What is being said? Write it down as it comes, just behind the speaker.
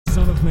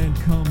Last man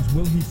comes,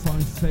 will he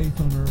find faith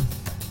on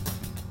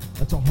earth?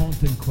 That's a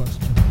haunting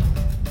question.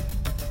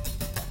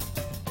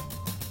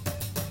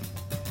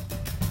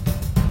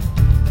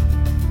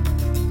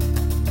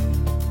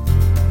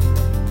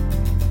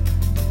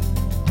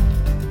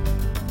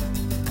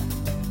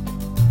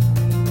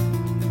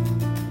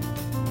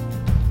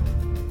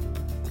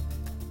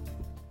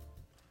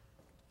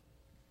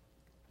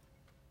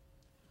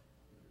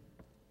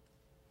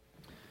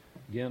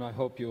 Again, I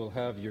hope you will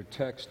have your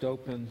text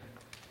open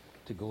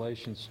to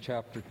Galatians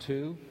chapter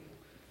 2,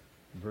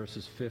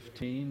 verses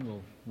 15.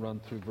 We'll run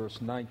through verse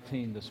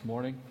 19 this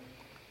morning.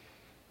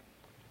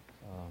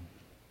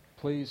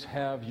 Please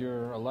have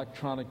your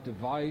electronic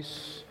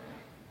device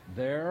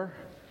there.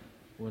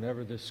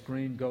 Whenever the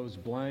screen goes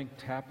blank,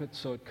 tap it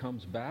so it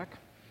comes back.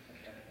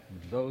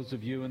 Those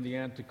of you in the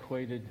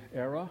antiquated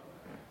era,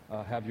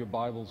 have your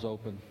Bibles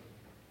open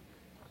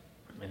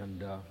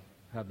and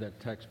have that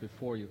text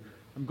before you.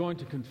 I'm going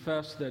to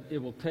confess that it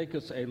will take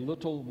us a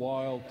little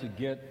while to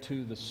get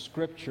to the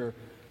Scripture,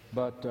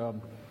 but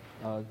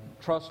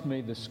trust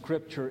me, the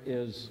Scripture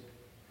is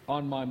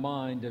on my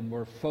mind and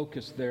we're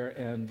focused there,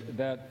 and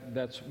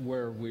that's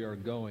where we are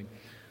going.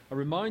 I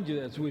remind you,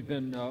 as we've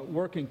been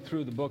working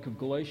through the book of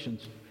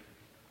Galatians,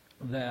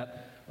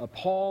 that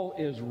Paul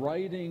is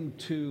writing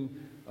to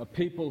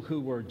people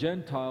who were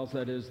Gentiles.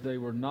 That is, they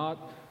were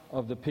not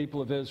of the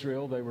people of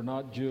Israel, they were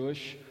not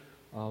Jewish.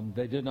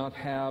 They did not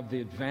have the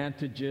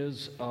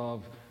advantages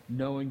of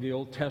knowing the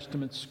Old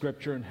Testament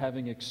Scripture and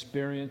having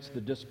experienced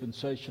the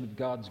dispensation of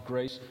God's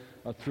grace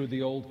through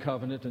the Old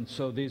Covenant. And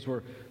so these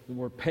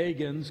were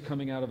pagans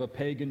coming out of a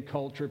pagan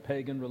culture,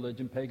 pagan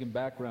religion, pagan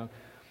background.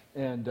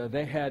 And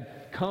they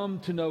had come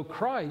to know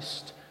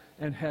Christ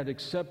and had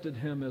accepted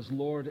Him as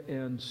Lord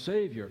and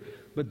Savior.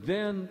 But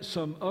then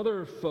some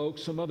other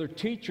folks, some other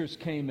teachers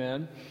came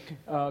in,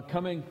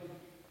 coming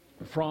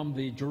from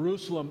the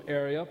Jerusalem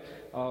area.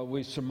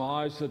 We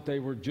surmise that they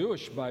were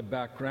Jewish by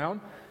background.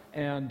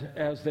 And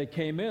as they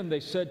came in, they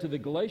said to the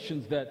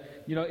Galatians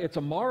that, it's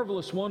a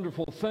marvelous,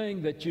 wonderful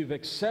thing that you've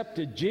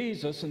accepted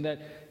Jesus and that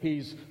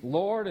He's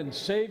Lord and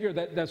Savior.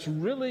 That's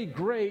really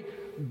great.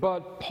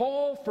 But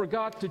Paul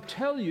forgot to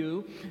tell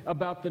you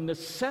about the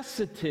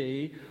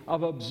necessity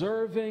of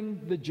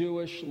observing the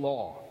Jewish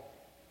law,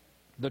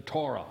 the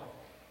Torah.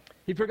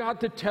 He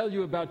forgot to tell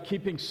you about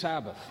keeping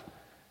Sabbath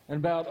and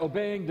about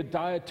obeying the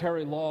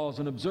dietary laws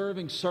and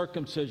observing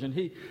circumcision.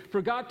 He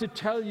forgot to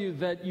tell you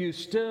that you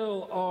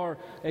still are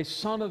a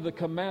son of the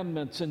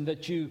commandments and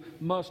that you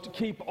must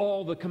keep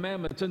all the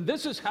commandments. And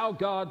this is how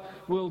God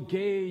will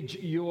gauge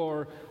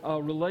your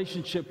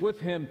relationship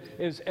with Him,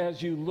 is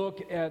as you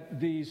look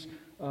at these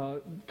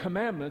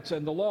commandments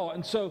and the law.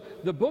 And so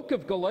the book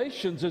of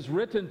Galatians is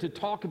written to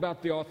talk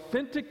about the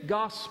authentic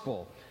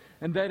gospel,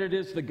 and that it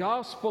is the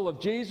gospel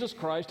of Jesus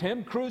Christ,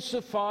 Him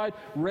crucified,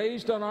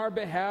 raised on our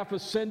behalf,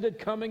 ascended,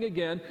 coming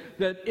again,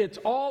 that it's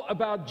all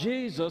about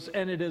Jesus,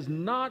 and it is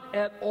not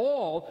at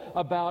all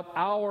about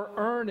our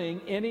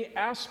earning any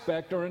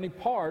aspect or any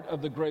part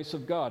of the grace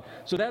of God.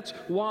 So that's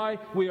why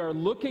we are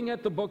looking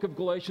at the book of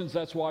Galatians.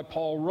 That's why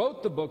Paul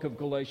wrote the book of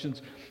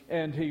Galatians,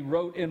 and he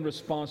wrote in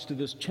response to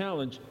this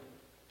challenge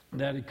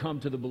that had come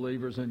to the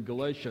believers in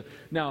Galatia.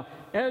 Now,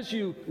 as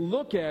you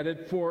look at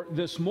it for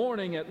this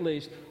morning at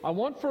least, I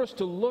want for us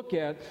to look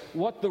at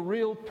what the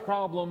real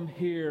problem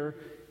here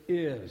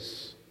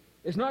is.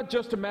 It's not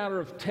just a matter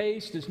of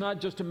taste. It's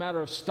not just a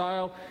matter of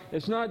style.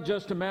 It's not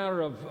just a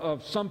matter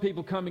of some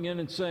people coming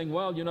in and saying,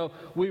 well,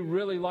 we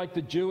really like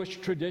the Jewish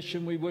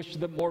tradition. We wish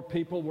that more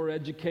people were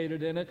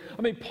educated in it.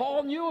 I mean,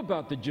 Paul knew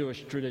about the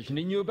Jewish tradition.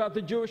 He knew about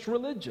the Jewish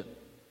religion.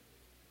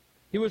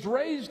 He was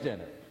raised in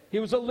it. He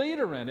was a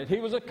leader in it.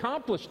 He was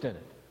accomplished in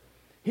it.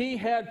 He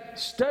had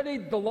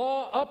studied the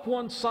law up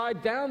one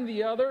side, down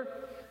the other,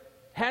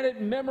 had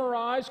it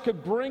memorized,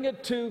 could bring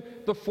it to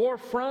the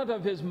forefront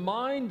of his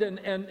mind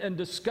and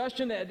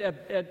discussion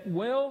at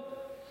will.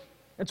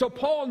 And so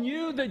Paul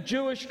knew the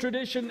Jewish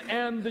tradition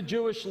and the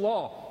Jewish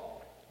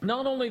law.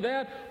 Not only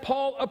that,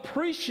 Paul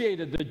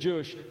appreciated the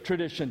Jewish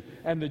tradition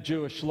and the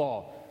Jewish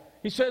law.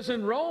 He says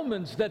in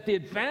Romans that the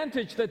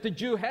advantage that the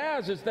Jew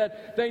has is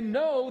that they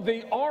know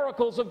the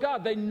oracles of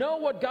God. They know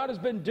what God has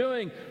been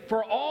doing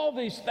for all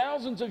these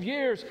thousands of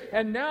years.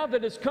 And now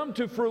that it's come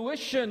to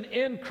fruition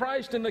in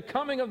Christ and the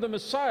coming of the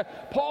Messiah,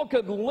 Paul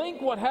could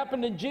link what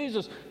happened in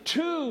Jesus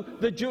to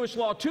the Jewish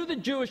law, to the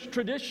Jewish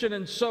tradition.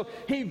 And so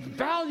he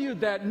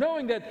valued that,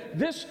 knowing that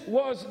this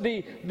was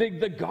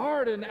the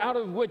garden out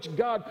of which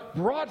God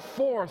brought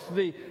forth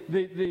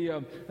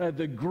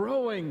the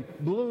growing,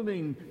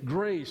 blooming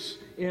grace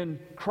in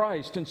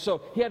Christ. And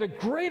so he had a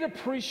great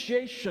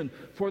appreciation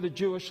for the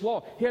Jewish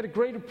law. He had a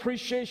great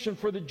appreciation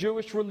for the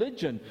Jewish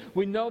religion.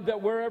 We know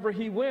that wherever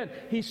he went,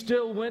 he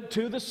still went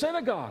to the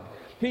synagogue.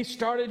 he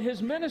started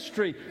his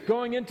ministry,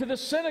 going into the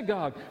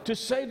synagogue to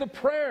say the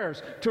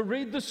prayers, to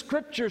read the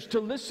scriptures, to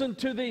listen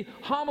to the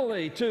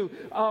homily, to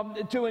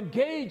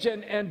engage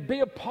and be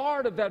a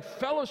part of that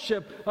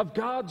fellowship of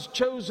God's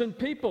chosen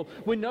people.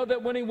 We know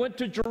that when he went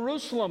to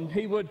Jerusalem,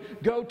 he would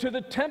go to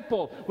the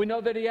temple. We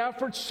know that he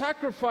offered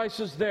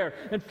sacrifices there.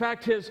 In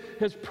fact, his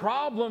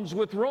problems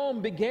with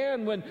Rome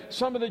began when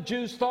some of the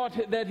Jews thought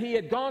that he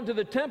had gone to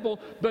the temple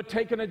but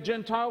taken a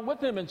Gentile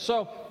with him. And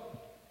so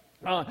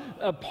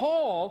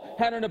Paul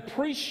had an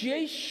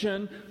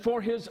appreciation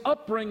for his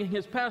upbringing,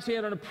 his past. He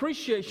had an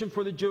appreciation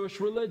for the Jewish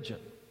religion.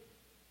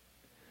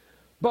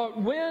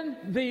 But when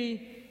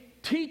the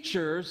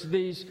teachers,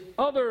 these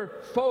other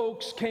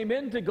folks, came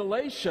into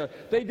Galatia,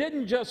 they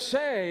didn't just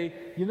say,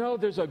 you know,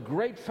 there's a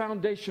great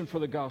foundation for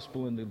the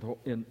gospel in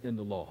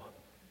the law.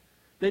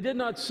 They did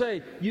not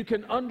say, you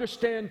can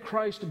understand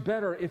Christ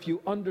better if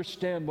you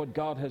understand what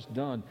God has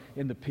done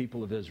in the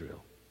people of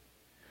Israel.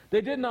 They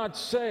did not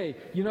say,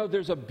 you know,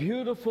 there's a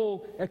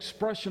beautiful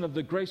expression of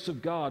the grace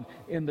of God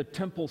in the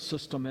temple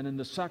system and in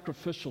the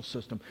sacrificial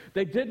system.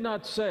 They did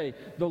not say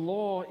the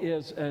law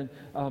is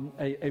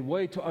a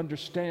way to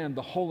understand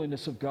the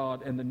holiness of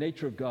God and the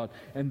nature of God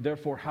and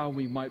therefore how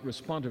we might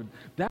respond to it.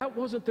 That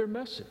wasn't their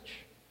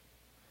message.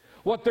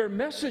 What their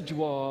message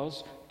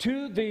was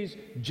to these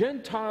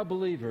Gentile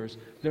believers,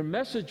 their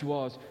message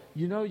was,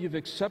 you know, you've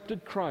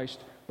accepted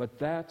Christ, but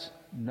that's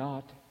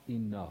not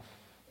enough.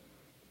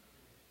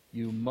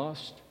 You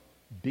must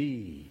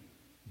be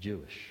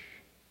Jewish.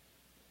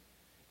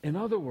 In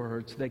other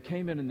words, they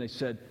came in and they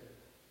said,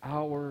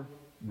 our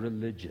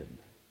religion.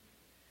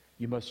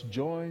 You must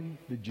join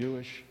the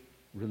Jewish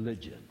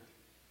religion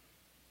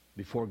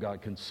before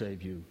God can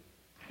save you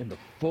in the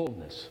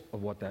fullness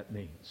of what that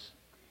means.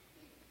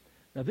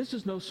 Now, this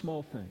is no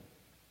small thing.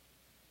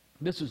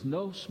 This is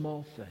no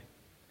small thing.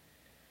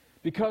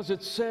 Because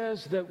it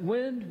says that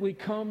when we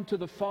come to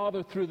the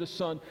Father through the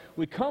Son,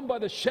 we come by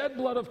the shed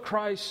blood of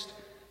Christ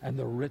and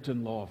the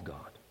written law of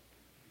God.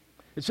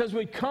 It says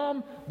we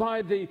come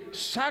by the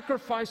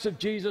sacrifice of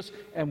Jesus,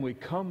 and we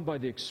come by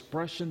the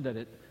expression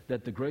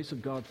that the grace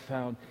of God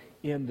found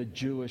in the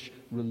Jewish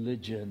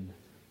religion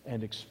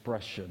and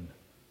expression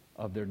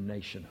of their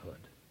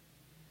nationhood.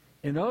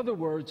 In other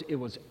words, it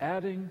was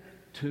adding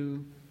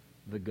to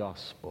the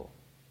gospel,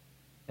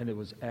 and it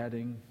was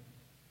adding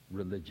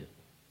religion.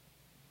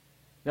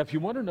 Now, if you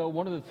want to know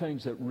one of the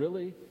things that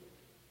really,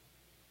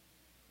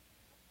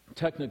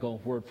 technical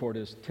word for it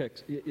is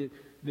ticks,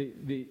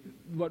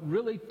 what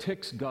really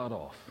ticks God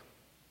off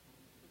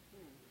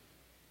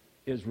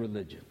is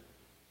religion.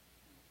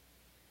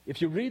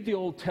 If you read the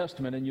Old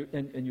Testament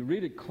and you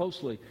read it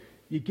closely,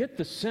 you get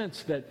the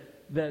sense that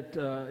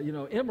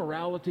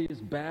immorality is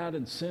bad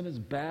and sin is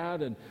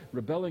bad and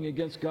rebelling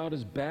against God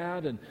is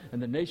bad and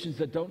the nations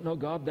that don't know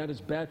God, that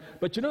is bad.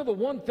 But you know, the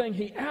one thing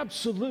he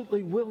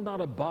absolutely will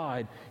not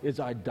abide is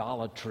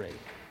idolatry.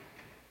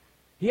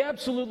 He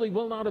absolutely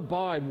will not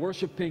abide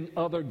worshiping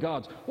other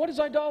gods. What is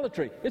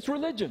idolatry? It's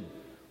religion.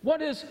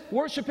 What is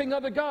worshiping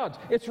other gods?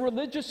 It's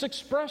religious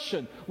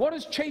expression. What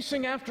is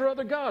chasing after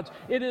other gods?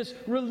 It is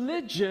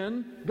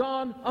religion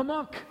gone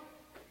amok.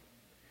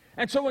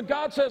 And so when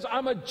God says,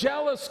 I'm a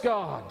jealous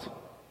God,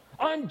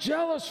 I'm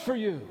jealous for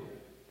you,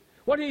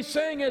 what he's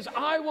saying is,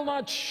 I will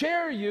not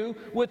share you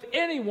with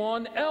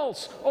anyone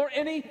else or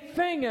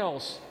anything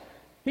else.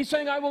 He's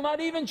saying, I will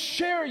not even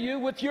share you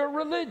with your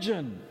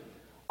religion.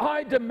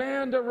 I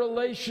demand a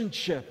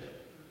relationship,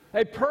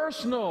 a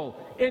personal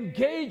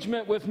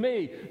engagement with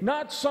me,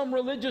 not some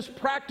religious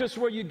practice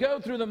where you go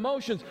through the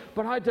motions,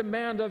 but I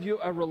demand of you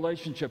a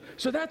relationship.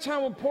 So that's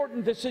how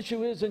important this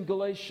issue is in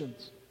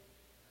Galatians.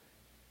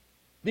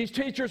 These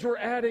teachers were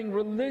adding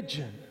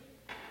religion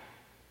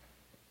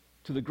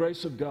to the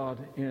grace of God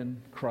in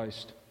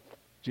Christ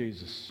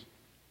Jesus.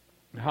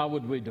 How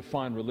would we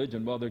define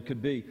religion? Well, there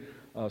could be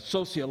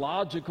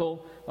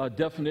sociological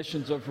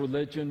definitions of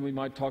religion. We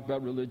might talk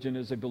about religion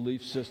as a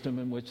belief system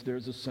in which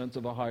there's a sense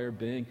of a higher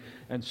being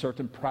and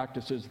certain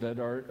practices that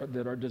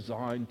are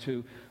designed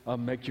to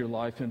make your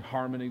life in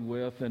harmony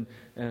with and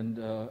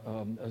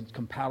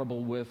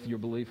compatible with your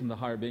belief in the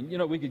higher being. You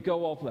know, we could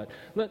go off that.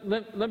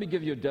 Let me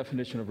give you a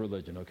definition of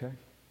religion, okay?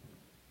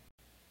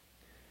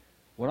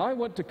 When I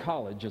went to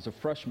college as a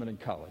freshman in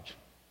college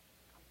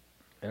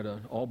at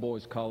an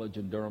all-boys college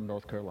in Durham,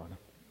 North Carolina,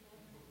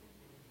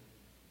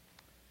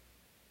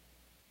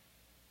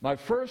 my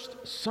first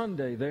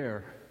Sunday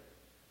there,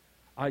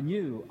 I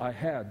knew I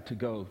had to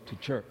go to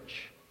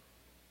church.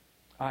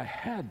 I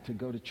had to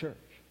go to church.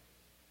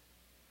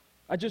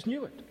 I just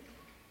knew it.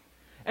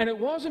 And it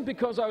wasn't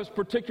because I was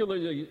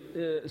particularly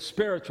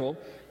spiritual.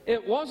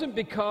 It wasn't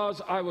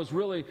because I was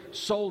really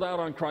sold out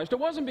on Christ. It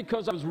wasn't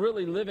because I was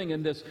really living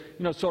in this,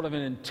 sort of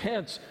an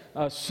intense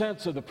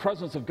sense of the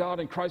presence of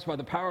God in Christ by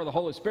the power of the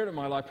Holy Spirit in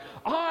my life.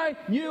 I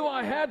knew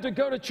I had to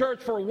go to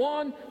church for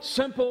one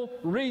simple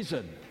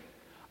reason.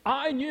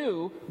 I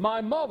knew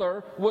my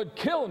mother would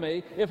kill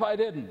me if I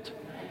didn't.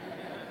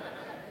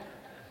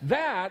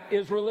 That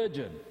is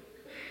religion.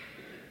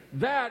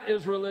 That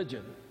is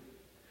religion.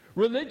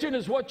 Religion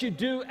is what you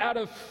do out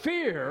of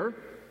fear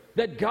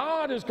that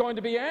God is going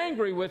to be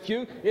angry with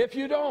you if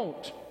you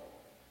don't.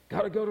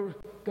 Got to go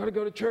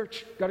to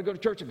church. Got to go to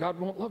church, and God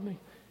won't love me.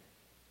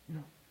 You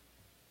know.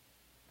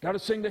 Got to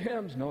sing the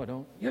hymns. No, I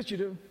don't. Yes, you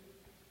do.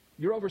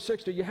 You're over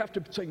 60. You have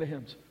to sing the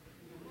hymns.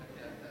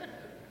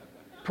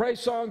 Praise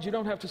songs you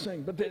don't have to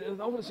sing, but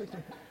over 60.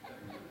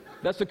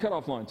 That's the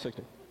cutoff line,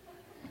 60.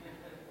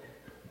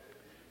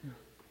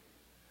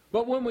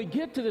 But when we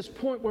get to this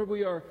point where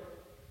we are,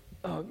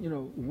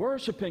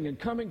 worshiping and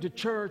coming to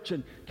church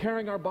and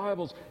carrying our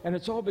Bibles, and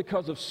it's all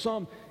because of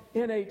some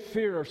innate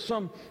fear or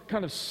some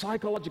kind of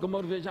psychological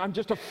motivation. I'm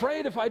just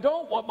afraid if I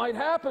don't, what might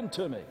happen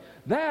to me?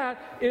 That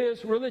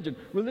is religion.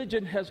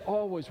 Religion has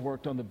always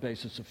worked on the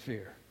basis of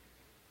fear.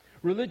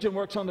 Religion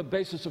works on the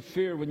basis of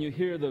fear when you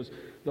hear those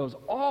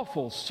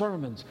awful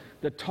sermons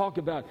that talk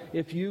about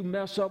if you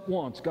mess up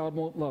once, God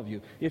won't love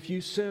you. If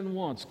you sin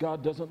once,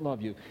 God doesn't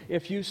love you.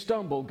 If you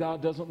stumble,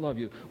 God doesn't love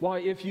you. Why,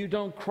 if you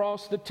don't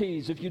cross the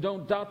T's, if you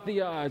don't dot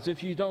the I's,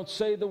 if you don't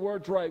say the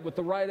words right with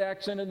the right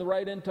accent and the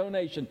right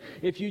intonation,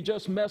 if you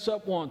just mess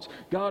up once,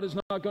 God is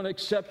not going to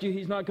accept you.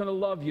 He's not going to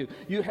love you.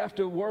 You have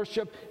to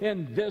worship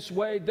in this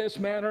way, this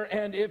manner,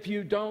 and if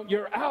you don't,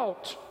 you're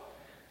out.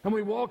 And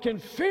we walk in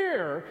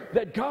fear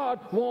that God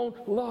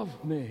won't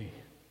love me.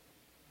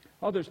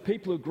 Oh, there's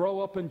people who grow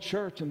up in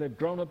church, and they've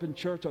grown up in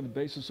church on the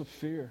basis of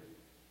fear.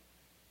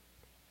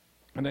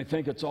 And they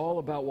think it's all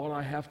about what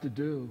I have to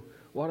do,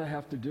 what I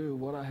have to do,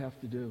 what I have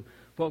to do.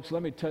 Folks,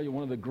 let me tell you,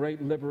 one of the great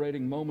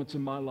liberating moments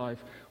in my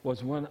life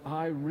was when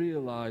I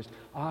realized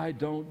I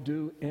don't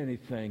do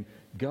anything.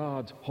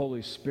 God's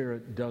Holy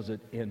Spirit does it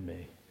in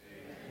me.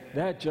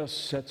 That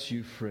just sets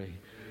you free.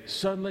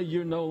 Suddenly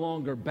you're no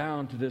longer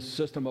bound to this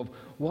system of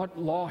what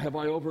law have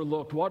I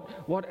overlooked?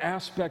 What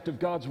aspect of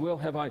God's will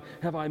have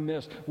I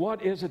missed?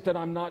 What is it that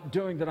I'm not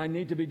doing that I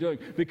need to be doing?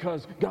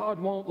 Because God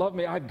won't love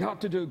me. I've got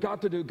to do.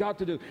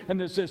 And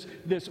there's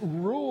this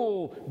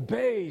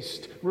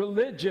rule-based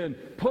religion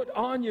put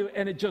on you,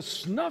 and it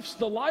just snuffs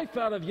the life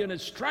out of you, and it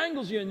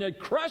strangles you, and it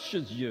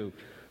crushes you.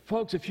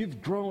 Folks, if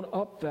you've grown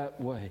up that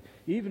way,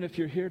 even if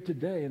you're here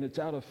today and it's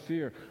out of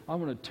fear, I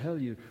want to tell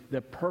you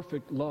that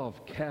perfect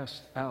love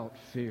casts out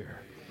fear.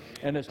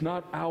 And it's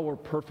not our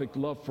perfect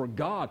love for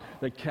God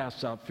that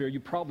casts out fear. You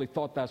probably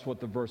thought that's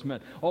what the verse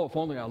meant. Oh, if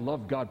only I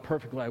loved God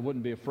perfectly, I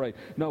wouldn't be afraid.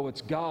 No,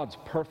 it's God's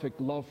perfect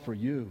love for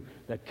you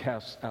that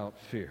casts out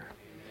fear.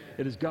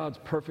 It is God's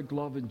perfect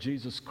love in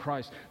Jesus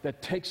Christ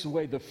that takes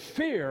away the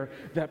fear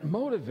that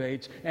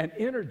motivates and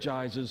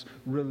energizes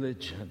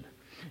religion.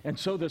 And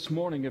so this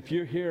morning, if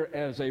you're here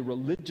as a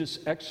religious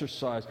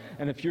exercise,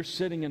 and if you're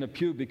sitting in a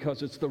pew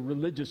because it's the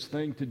religious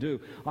thing to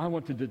do, I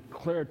want to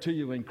declare to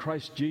you in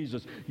Christ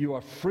Jesus, you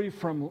are free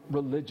from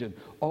religion.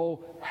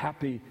 Oh,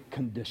 happy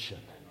condition.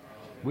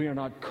 We are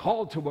not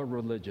called to a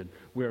religion.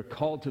 We are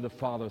called to the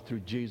Father through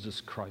Jesus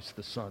Christ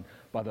the Son,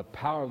 by the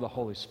power of the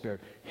Holy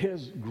Spirit.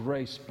 His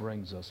grace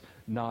brings us,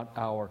 not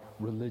our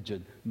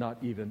religion, not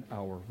even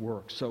our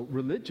works. So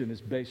religion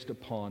is based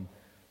upon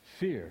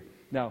fear.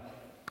 Now,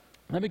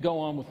 let me go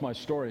on with my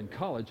story in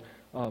college.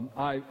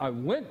 I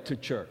went to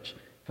church.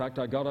 In fact,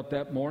 I got up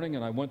that morning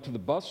and I went to the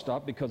bus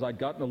stop because I'd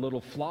gotten a little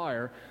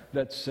flyer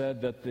that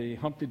said that the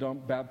Humpty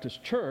Dump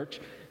Baptist Church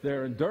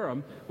there in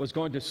Durham was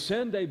going to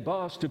send a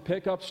bus to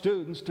pick up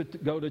students to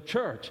go to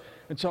church.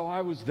 And so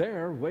I was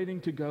there waiting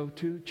to go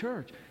to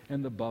church,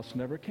 and the bus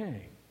never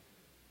came.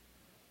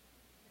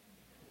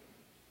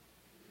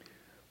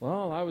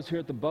 Well, I was here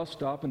at the bus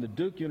stop, and the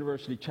Duke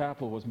University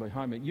Chapel was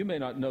behind me. You may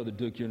not know the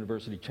Duke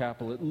University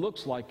Chapel. It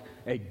looks like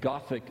a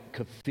Gothic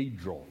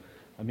cathedral.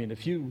 I mean,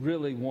 if you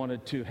really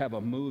wanted to have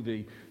a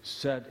movie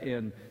set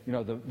in,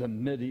 the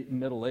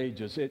Middle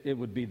Ages, it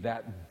would be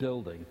that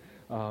building.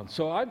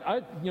 So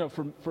I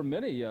for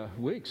many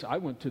weeks, I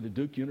went to the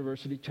Duke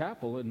University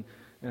Chapel,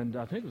 and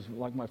I think it was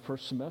like my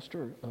first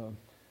semester.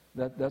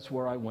 That's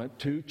where I went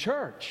to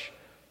church.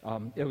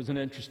 It was an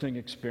interesting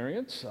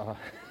experience.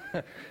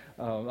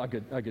 I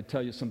could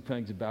tell you some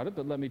things about it,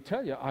 but let me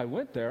tell you, I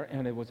went there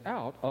and it was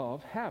out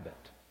of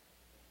habit.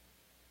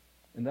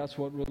 And that's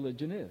what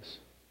religion is.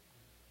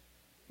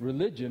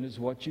 Religion is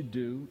what you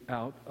do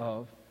out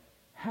of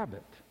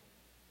habit.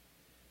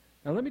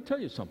 Now let me tell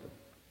you something.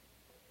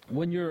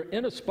 When you're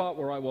in a spot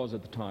where I was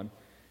at the time,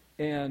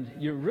 and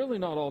you're really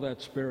not all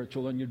that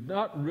spiritual, and you're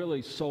not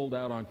really sold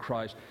out on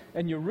Christ,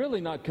 and you're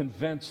really not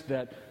convinced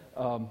that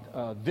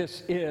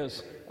this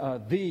is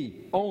the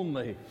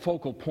only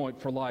focal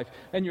point for life,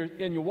 and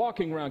you're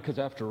walking around, because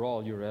after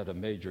all, you're at a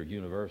major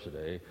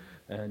university,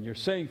 and you're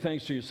saying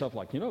things to yourself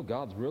like,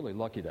 God's really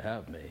lucky to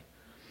have me.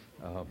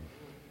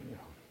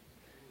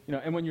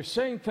 And when you're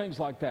saying things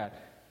like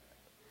that,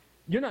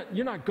 you're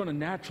not going to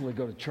naturally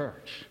go to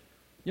church.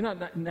 You're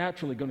not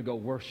naturally going to go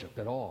worship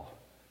at all.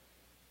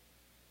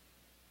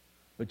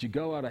 But you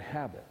go out of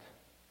habit.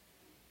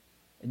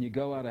 And you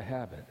go out of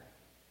habit.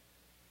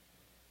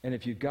 And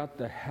if you got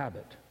the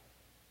habit,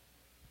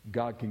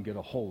 God can get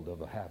a hold of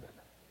a habit.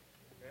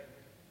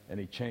 And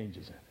He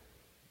changes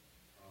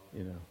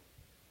it.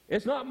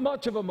 It's not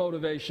much of a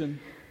motivation,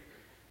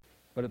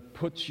 but it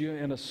puts you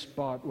in a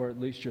spot where at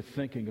least you're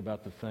thinking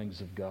about the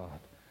things of God.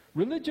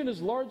 Religion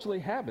is largely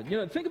habit. You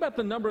know, think about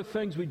the number of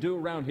things we do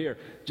around here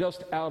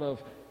just out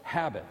of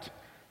habit.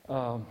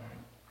 You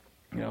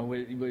know,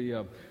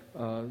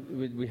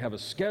 we have a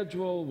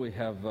schedule, we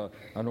have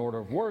an order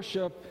of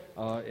worship,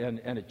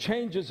 and it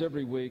changes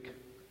every week.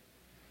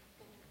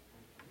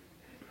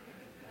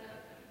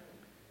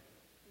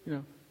 You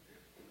know,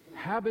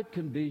 habit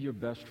can be your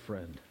best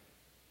friend.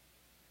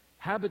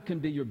 Habit can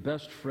be your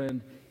best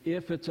friend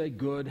if it's a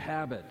good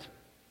habit.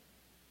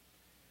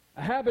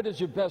 A habit is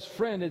your best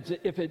friend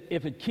if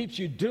it keeps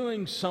you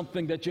doing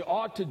something that you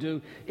ought to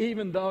do,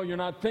 even though you're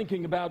not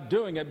thinking about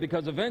doing it,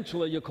 because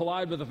eventually you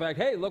collide with the fact,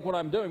 hey, look what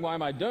I'm doing, why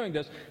am I doing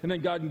this? And then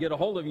God can get a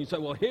hold of you and say,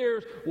 well,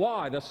 here's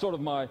why. That's sort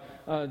of my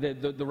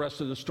the rest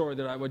of the story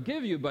that I would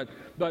give you. But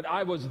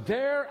I was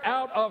there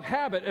out of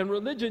habit, and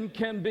religion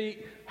can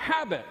be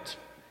habit.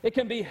 It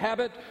can be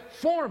habit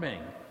forming.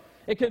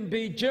 It can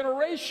be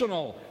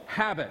generational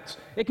habits.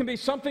 It can be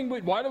something,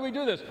 why do we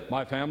do this?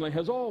 My family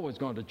has always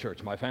gone to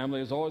church. My family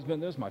has always been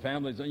this. My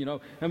family's, you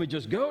know, and we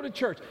just go to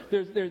church.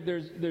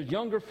 There's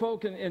younger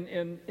folk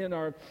in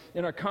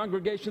our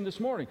congregation this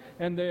morning,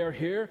 and they are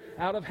here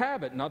out of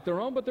habit, not their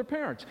own, but their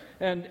parents.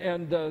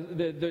 And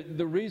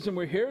the reason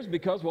we're here is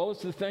because, well,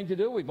 it's the thing to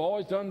do. We've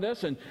always done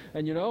this, and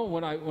you know,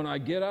 when I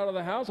get out of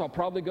the house, I'll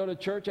probably go to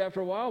church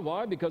after a while.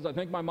 Why? Because I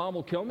think my mom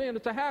will kill me, and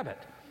it's a habit.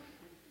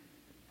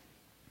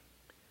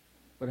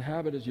 But a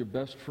habit is your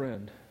best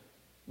friend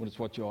when it's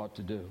what you ought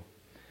to do.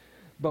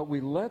 But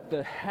we let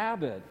the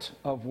habit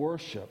of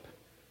worship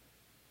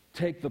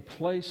take the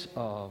place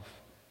of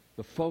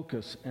the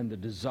focus and the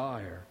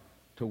desire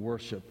to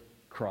worship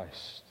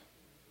Christ.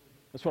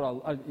 That's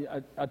what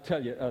I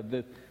tell you,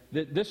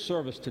 this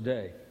service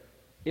today,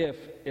 if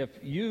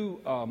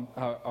you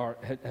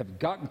have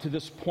gotten to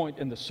this point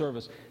in the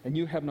service and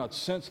you have not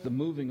sensed the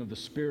moving of the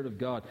Spirit of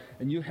God,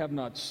 and you have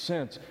not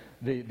sensed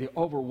the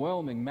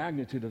overwhelming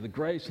magnitude of the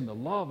grace and the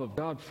love of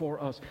God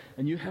for us,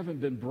 and you haven't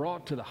been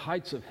brought to the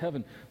heights of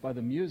heaven by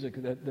the music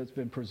that's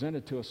been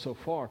presented to us so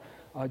far,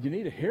 you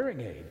need a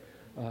hearing aid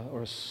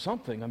or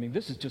something. I mean,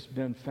 this has just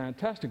been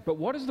fantastic. But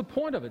what is the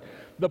point of it?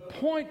 The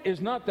point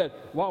is not that,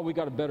 wow, we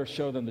got a better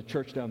show than the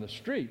church down the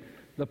street.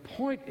 The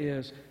point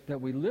is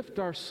that we lift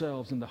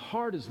ourselves, and the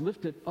heart is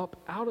lifted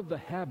up out of the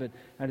habit,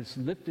 and it's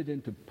lifted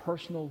into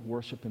personal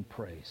worship and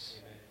praise.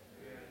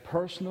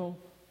 Personal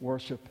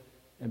worship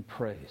and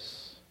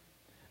praise.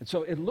 And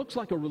so it looks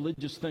like a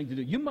religious thing to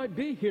do. You might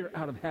be here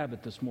out of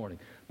habit this morning,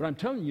 but I'm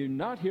telling you, you're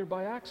not here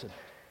by accident.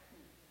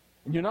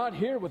 And you're not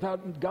here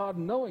without God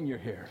knowing you're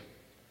here.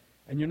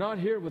 And you're not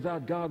here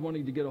without God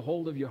wanting to get a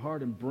hold of your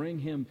heart and bring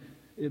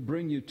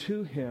you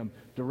to Him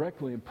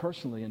directly and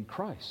personally in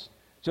Christ.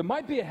 So it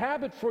might be a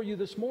habit for you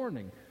this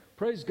morning.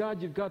 Praise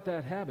God, you've got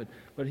that habit,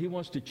 but He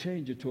wants to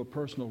change it to a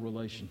personal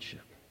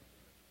relationship.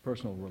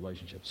 Personal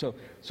relationship. So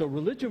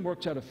religion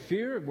works out of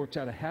fear, it works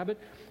out of habit.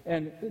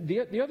 And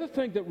the other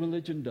thing that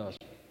religion does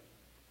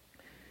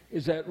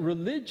is that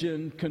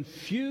religion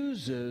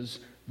confuses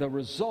the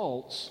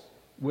results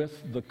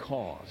with the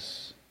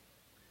cause.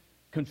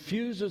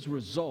 Confuses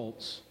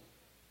results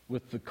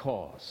with the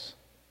cause.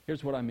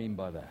 Here's what I mean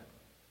by that.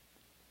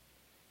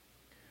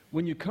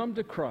 When you come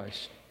to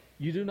Christ,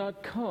 you do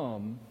not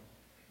come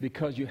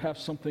because you have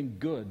something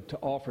good to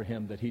offer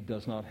Him that He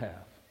does not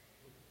have.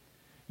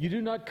 You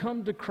do not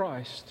come to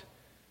Christ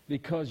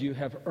because you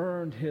have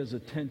earned His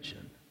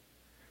attention.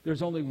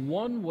 There's only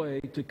one way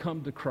to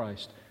come to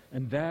Christ,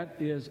 and that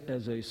is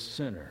as a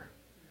sinner.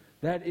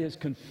 That is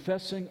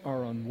confessing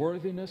our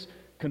unworthiness,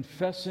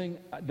 confessing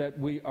that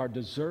we are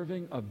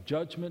deserving of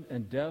judgment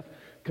and death,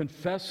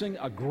 confessing,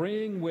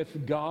 agreeing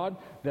with God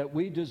that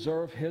we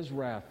deserve His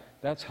wrath.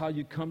 That's how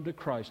you come to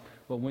Christ.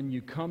 But when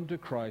you come to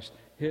Christ,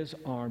 His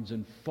arms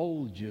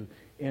enfold you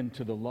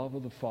into the love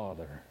of the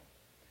Father.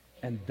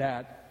 And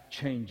that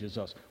changes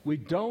us. We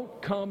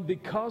don't come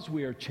because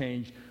we are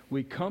changed.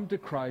 We come to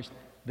Christ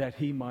that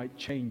He might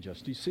change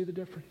us. Do you see the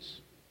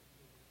difference?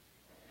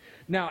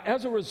 Now,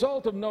 as a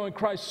result of knowing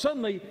Christ,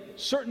 suddenly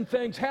certain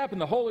things happen.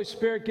 The Holy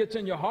Spirit gets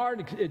in your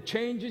heart, it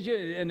changes you,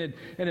 and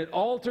it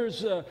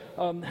alters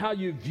how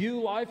you view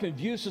life and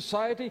view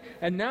society.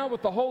 And now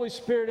with the Holy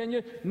Spirit in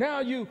you, now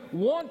you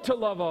want to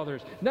love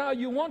others. Now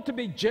you want to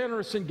be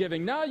generous in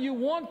giving. Now you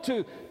want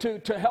to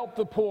help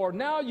the poor.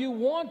 Now you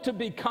want to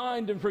be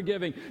kind and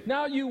forgiving.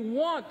 Now you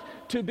want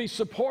to be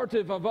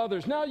supportive of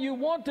others. Now you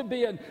want to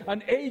be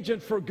an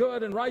agent for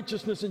good and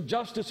righteousness and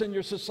justice in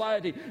your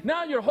society.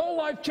 Now your whole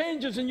life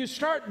changes, and you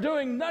start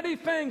doing nutty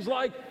things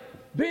like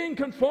being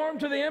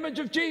conformed to the image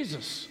of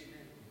Jesus.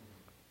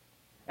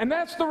 And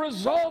that's the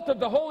result of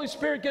the Holy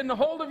Spirit getting a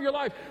hold of your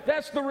life.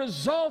 That's the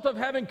result of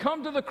having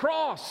come to the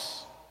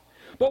cross.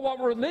 But what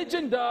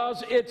religion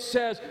does, it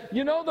says,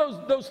 you know,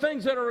 those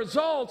things that are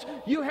results,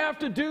 you have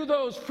to do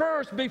those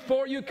first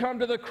before you come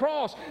to the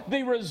cross.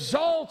 The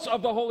results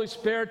of the Holy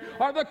Spirit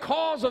are the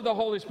cause of the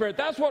Holy Spirit.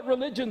 That's what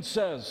religion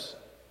says.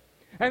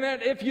 And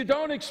that if you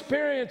don't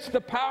experience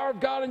the power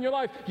of God in your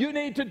life, you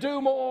need to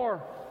do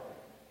more.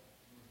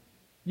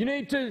 You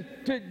need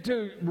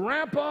to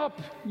ramp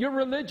up your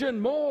religion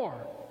more.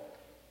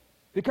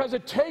 Because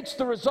it takes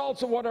the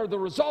results of what are the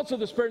results of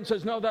the Spirit and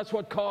says, no, that's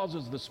what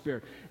causes the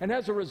Spirit. And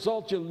as a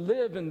result, you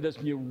live in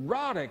this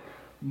neurotic,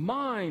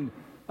 mind,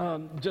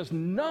 just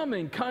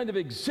numbing kind of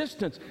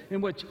existence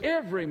in which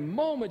every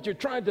moment you're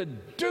trying to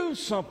do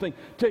something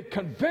to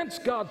convince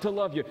God to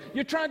love you.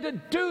 You're trying to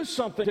do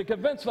something to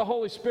convince the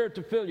Holy Spirit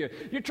to fill you.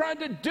 You're trying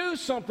to do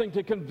something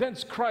to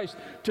convince Christ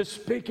to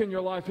speak in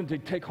your life and to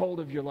take hold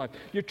of your life.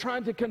 You're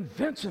trying to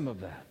convince Him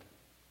of that.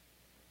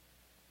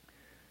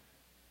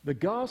 The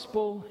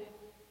gospel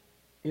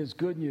is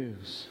good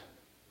news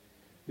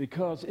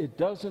because it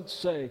doesn't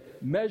say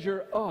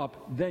measure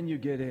up, then you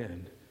get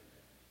in.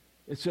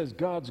 It says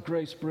God's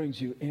grace brings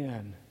you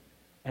in,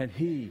 and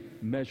He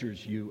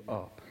measures you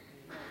up.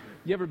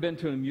 You ever been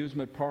to an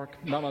amusement park?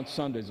 Not on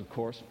Sundays, of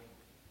course.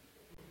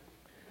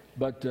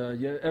 But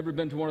you ever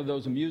been to one of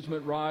those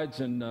amusement rides?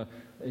 And,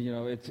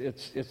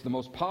 it's the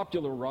most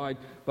popular ride,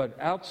 but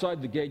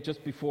outside the gate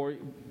just before,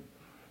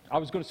 I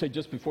was going to say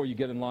just before you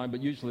get in line,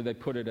 but usually they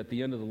put it at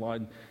the end of the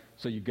line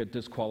so you get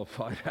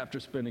disqualified after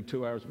spending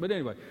 2 hours. But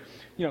anyway,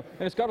 and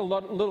it's got a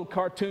little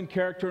cartoon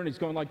character, and he's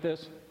going like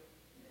this.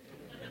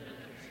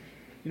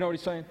 You know what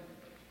he's saying?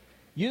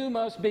 You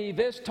must be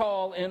this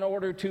tall in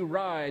order to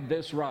ride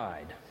this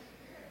ride.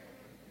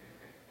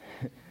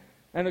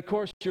 And of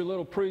course, your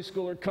little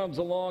preschooler comes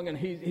along and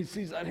he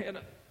sees that hand.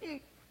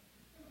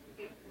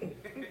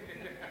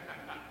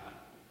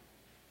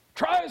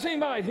 Try as he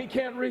might, he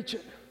can't reach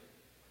it.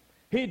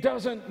 He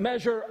doesn't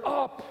measure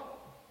up.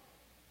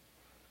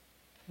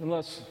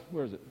 Unless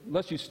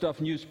you stuff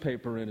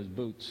newspaper in his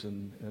boots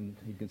and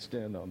he can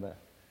stand on that.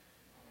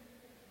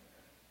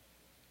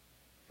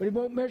 But he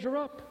won't measure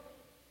up.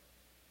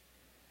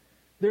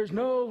 There's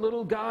no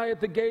little guy at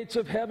the gates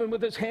of heaven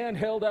with his hand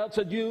held out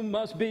said, you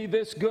must be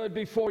this good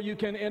before you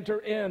can enter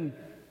in.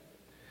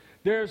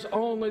 There's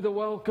only the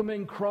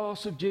welcoming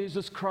cross of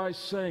Jesus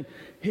Christ saying,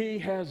 He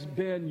has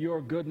been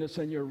your goodness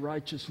and your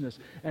righteousness,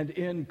 and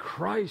in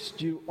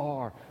Christ you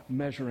are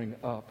measuring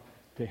up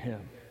to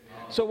Him.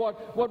 So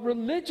what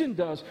religion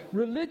does,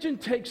 religion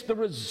takes the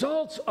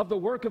results of the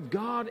work of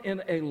God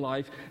in a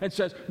life and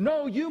says,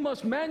 no, you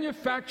must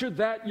manufacture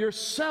that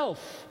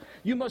yourself.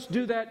 You must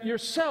do that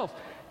yourself.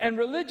 And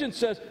religion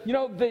says,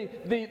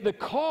 the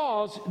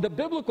cause, the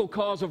biblical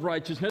cause of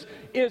righteousness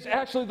is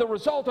actually the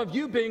result of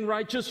you being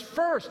righteous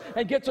first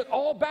and gets it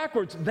all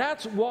backwards.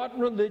 That's what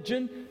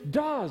religion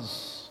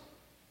does.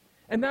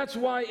 And that's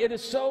why it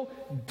is so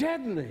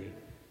deadly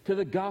to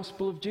the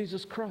gospel of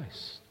Jesus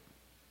Christ.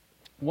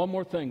 One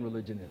more thing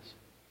religion is.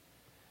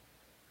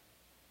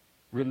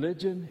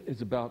 Religion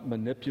is about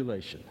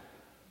manipulation.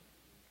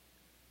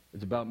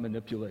 It's about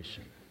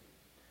manipulation.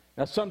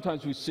 Now,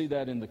 sometimes we see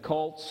that in the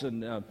cults,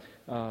 and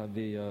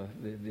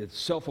the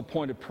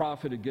self-appointed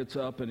prophet who gets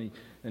up and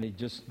he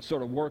just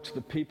sort of works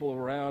the people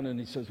around, and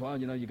he says, well,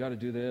 you got to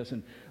do this,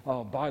 and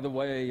by the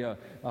way,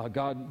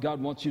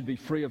 God wants you to be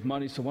free of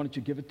money, so why don't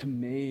you give it to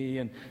me?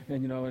 And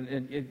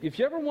if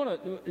you ever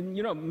want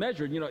to,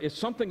 measure, is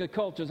something a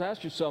cult, just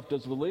ask yourself,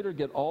 does the leader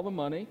get all the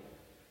money?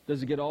 Does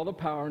he get all the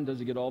power? And does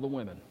he get all the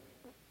women?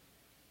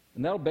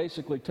 And that'll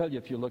basically tell you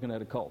if you're looking at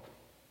a cult.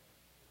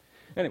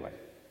 Anyway.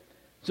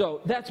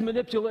 So that's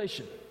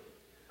manipulation.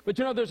 But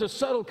there's a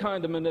subtle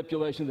kind of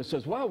manipulation that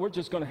says, wow, we're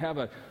just going to have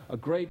a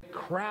great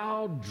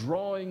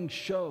crowd-drawing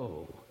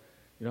show.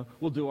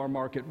 We'll do our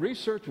market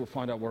research. We'll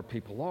find out where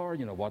people are,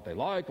 what they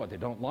like, what they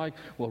don't like.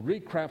 We'll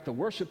recraft the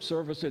worship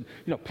service. And,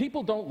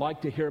 people don't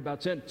like to hear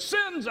about sin.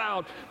 Sin's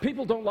out.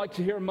 People don't like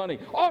to hear money.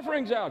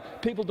 Offerings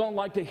out. People don't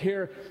like to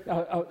hear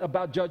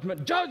about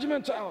judgment.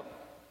 Judgment's out.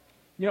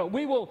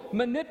 We will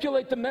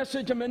manipulate the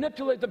message and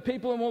manipulate the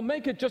people, and we'll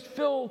make it just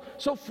so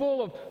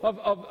full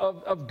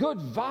of good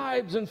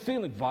vibes and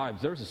feelings.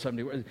 Vibes, there's a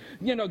 70 word.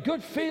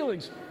 Good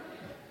feelings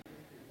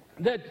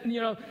that,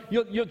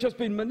 you'll just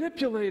be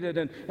manipulated,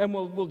 and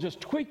we'll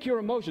just tweak your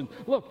emotions.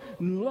 Look,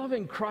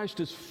 loving Christ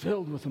is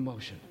filled with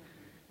emotion.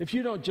 If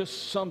you don't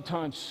just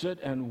sometimes sit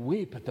and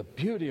weep at the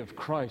beauty of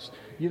Christ,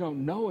 you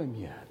don't know Him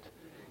yet.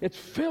 It's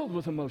filled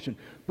with emotion.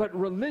 But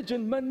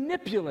religion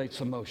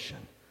manipulates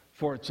emotion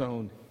for its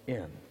own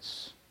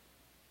ends.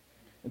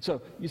 And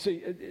so, you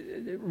see,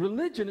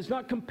 religion is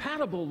not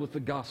compatible with the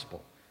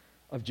gospel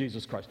of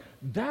Jesus Christ.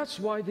 That's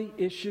why the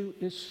issue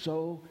is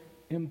so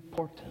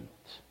important.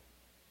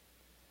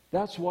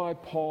 That's why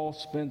Paul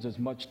spends as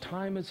much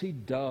time as he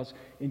does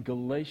in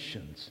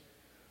Galatians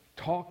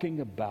talking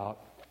about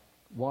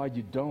why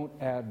you don't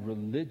add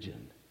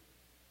religion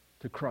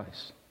to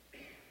Christ.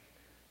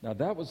 Now,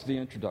 that was the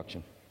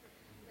introduction.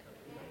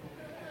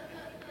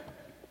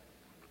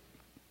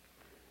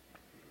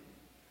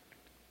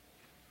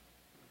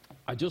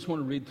 I just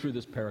want to read through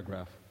this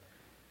paragraph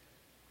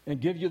and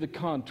give you the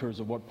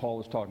contours of what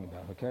Paul is talking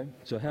about, okay?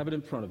 So have it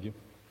in front of you.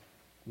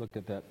 Look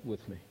at that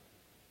with me.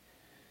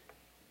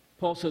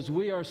 Paul says,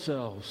 we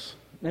ourselves,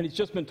 and he's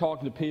just been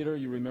talking to Peter.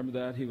 You remember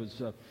that? He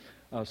was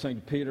saying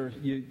to Peter,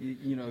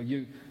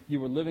 you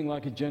were living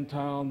like a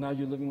Gentile, now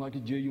you're living like a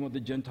Jew. You want the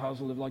Gentiles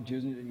to live like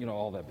Jews,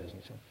 all that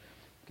business.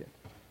 Okay.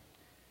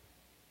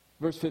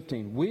 Verse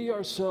 15, we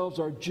ourselves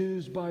are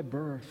Jews by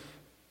birth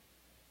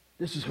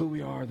This is who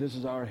we are. This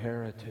is our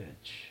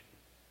heritage.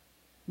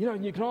 You know,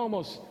 you can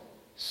almost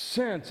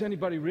sense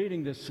anybody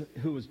reading this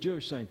who was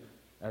Jewish saying,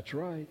 that's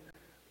right.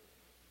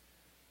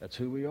 That's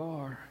who we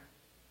are.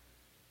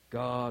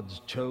 God's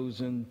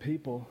chosen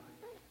people.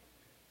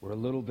 We're a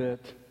little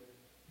bit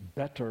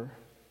better.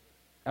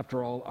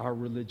 After all, our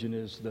religion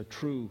is the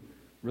true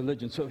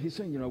religion. So he's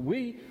saying, you know,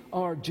 we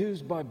are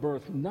Jews by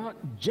birth, not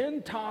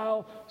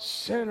Gentile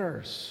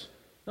sinners.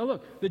 Now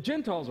look, the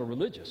Gentiles are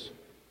religious.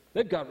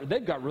 They've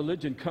got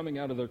religion coming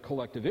out of their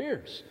collective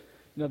ears.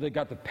 You know, they've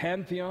got the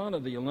pantheon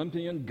of the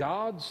Olympian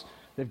gods.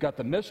 They've got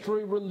the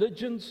mystery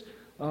religions.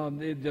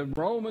 The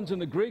Romans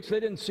and the Greeks, they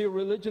didn't see a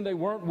religion they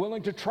weren't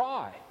willing to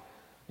try.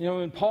 You know,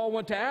 when Paul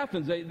went to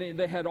Athens,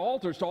 they had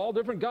altars to all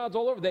different gods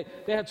all over. They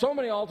had so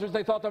many altars,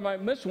 they thought they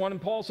might miss one. And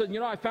Paul said,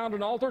 you know, I found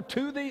an altar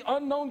to the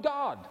unknown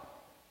God.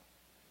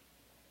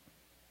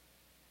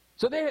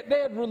 So they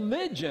had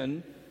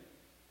religion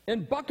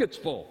in buckets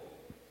full.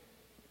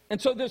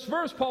 And so this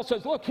verse, Paul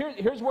says, look,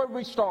 here's where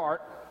we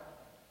start.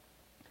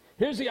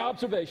 Here's the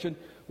observation.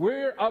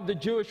 We're of the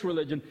Jewish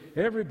religion.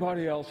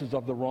 Everybody else is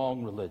of the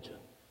wrong religion.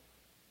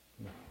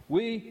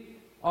 We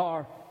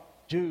are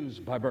Jews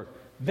by birth.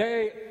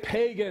 They,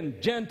 pagan,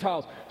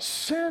 Gentiles,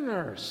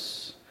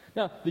 sinners.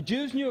 Now, the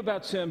Jews knew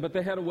about sin, but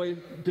they had a way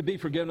to be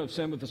forgiven of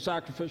sin with the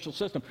sacrificial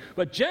system.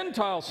 But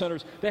Gentile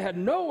sinners, they had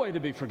no way to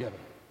be forgiven.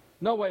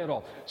 No way at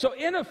all. So,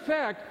 in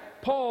effect,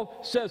 Paul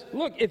says,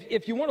 look,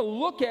 if you want to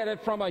look at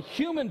it from a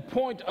human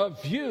point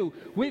of view,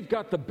 we've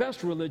got the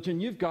best religion,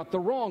 you've got the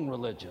wrong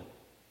religion.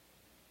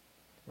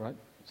 Right?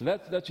 So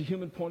that's a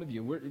human point of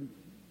view.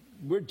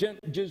 We're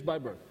Jews by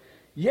birth.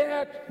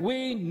 Yet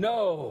we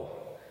know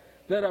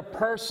that a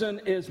person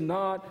is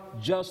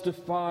not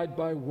justified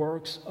by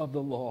works of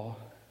the law.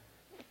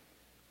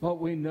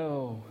 But we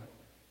know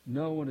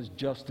no one is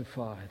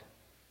justified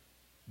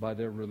by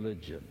their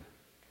religion.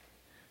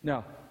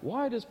 Now,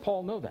 why does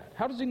Paul know that?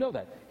 How does he know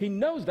that? He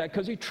knows that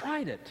because he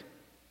tried it.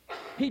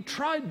 He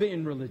tried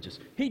being religious.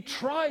 He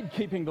tried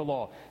keeping the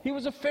law. He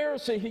was a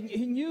Pharisee.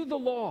 He knew the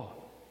law.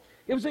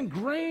 It was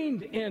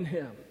ingrained in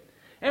him.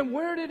 And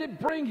where did it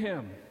bring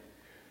him?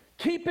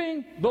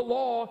 Keeping the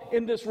law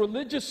in this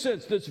religious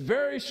sense, this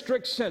very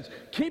strict sense,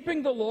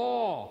 keeping the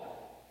law,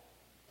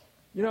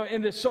 you know,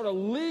 in this sort of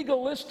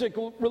legalistic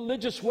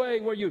religious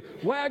way where you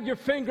wag your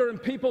finger in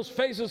people's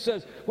faces and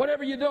says,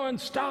 whatever you're doing,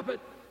 stop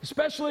it.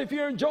 Especially if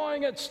you're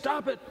enjoying it,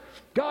 stop it.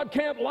 God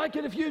can't like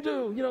it if you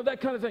do, you know, that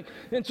kind of thing.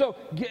 And so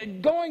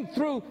going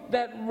through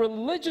that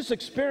religious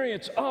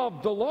experience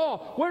of the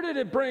law, where did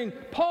it bring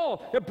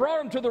Paul? It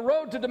brought him to the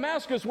road to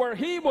Damascus where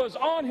he was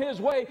on his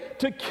way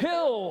to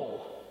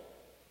kill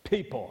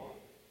people.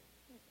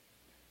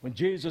 When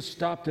Jesus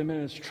stopped him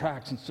in his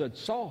tracks and said,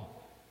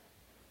 Saul,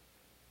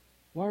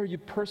 why are you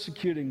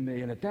persecuting me?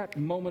 And at that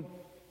moment,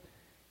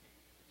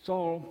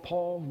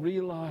 Paul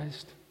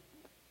realized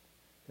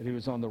that he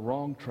was on the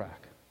wrong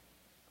track.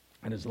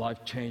 And his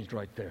life changed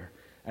right there.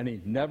 And he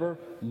never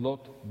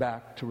looked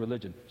back to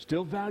religion.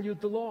 Still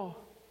valued the law.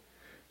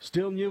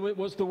 Still knew it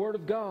was the Word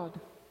of God.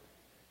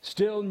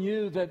 Still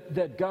knew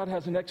that God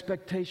has an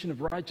expectation of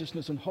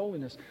righteousness and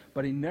holiness.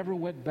 But he never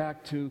went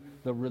back to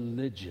the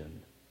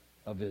religion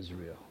of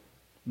Israel.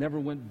 Never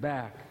went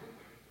back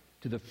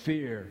to the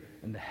fear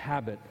and the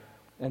habit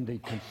and the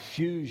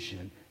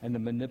confusion and the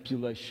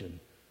manipulation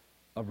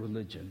of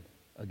religion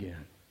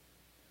again.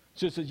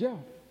 So he says, yeah,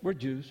 we're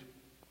Jews.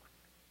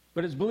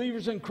 But as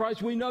believers in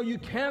Christ, we know you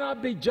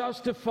cannot be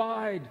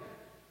justified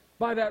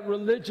by that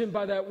religion,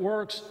 by that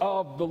works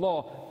of the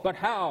law. But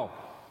how?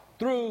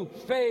 Through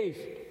faith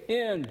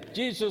in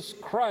Jesus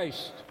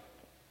Christ.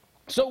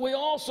 So we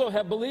also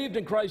have believed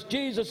in Christ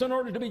Jesus in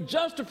order to be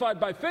justified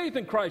by faith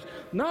in Christ,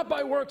 not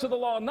by works of the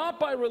law, not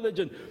by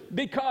religion.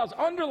 Because,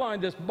 underline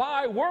this,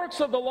 by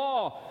works of the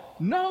law,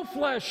 no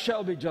flesh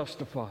shall be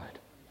justified.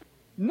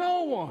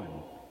 No one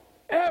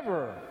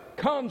ever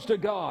comes to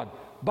God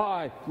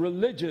by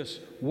religious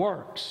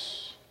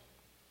works.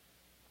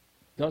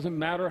 Doesn't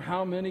matter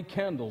how many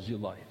candles you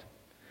light.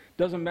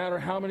 Doesn't matter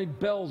how many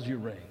bells you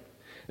ring.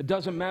 It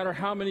doesn't matter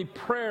how many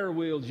prayer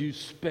wheels you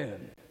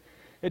spin.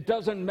 It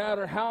doesn't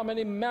matter how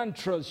many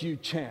mantras you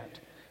chant.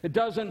 It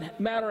doesn't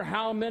matter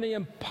how many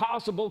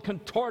impossible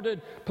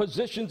contorted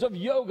positions of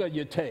yoga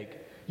you take.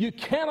 You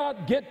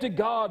cannot get to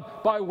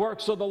God by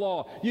works of the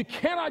law. You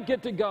cannot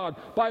get to God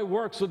by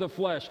works of the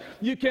flesh.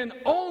 You can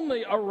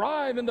only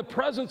arrive in the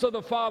presence of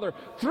the Father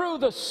through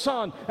the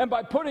Son and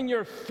by putting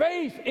your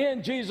faith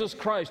in Jesus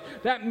Christ.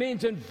 That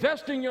means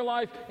investing your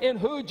life in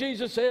who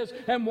Jesus is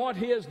and what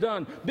He has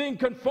done. Being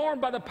conformed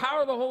by the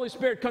power of the Holy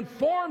Spirit,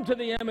 conformed to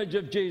the image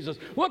of Jesus.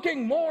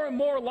 Looking more and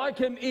more like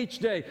Him each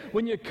day.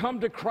 When you come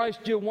to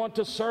Christ, you want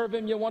to serve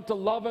Him, you want to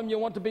love Him, you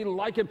want to be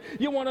like Him,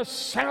 you want to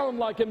sound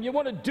like Him, you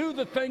want to do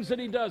the things that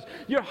He does.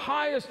 Your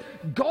highest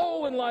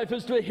goal in life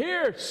is to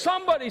hear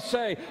somebody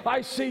say,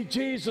 I see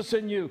Jesus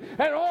in you.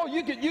 And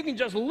you can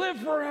just live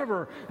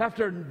forever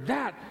after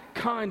that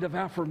kind of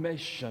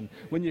affirmation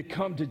when you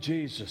come to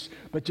Jesus.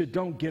 But you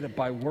don't get it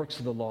by works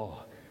of the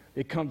law.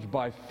 It comes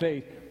by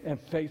faith and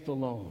faith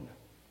alone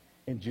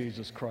in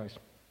Jesus Christ.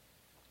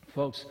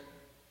 Folks,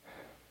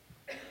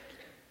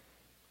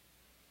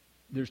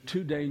 there's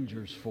two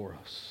dangers for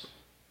us.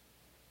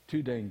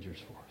 Two dangers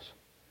for us.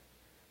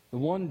 The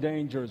one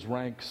danger is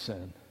rank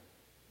sin.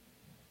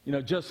 You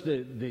know, just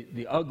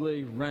the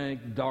ugly,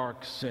 rank,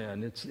 dark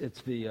sin.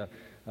 It's the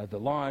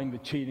lying, the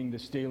cheating, the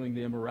stealing,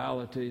 the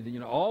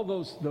immorality, all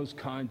those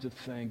kinds of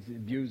things, the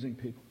abusing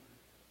people.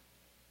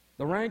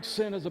 The rank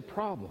sin is a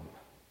problem.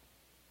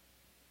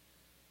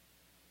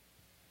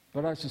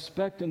 But I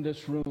suspect in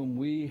this room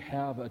we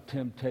have a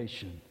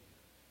temptation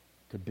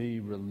to be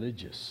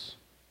religious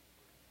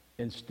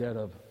instead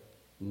of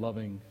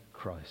loving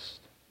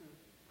Christ.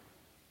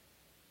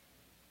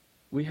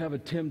 We have a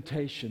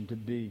temptation to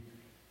be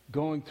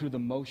going through the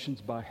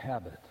motions by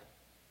habit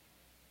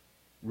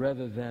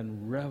rather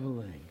than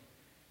reveling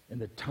in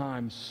the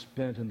time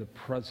spent in the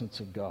presence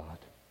of God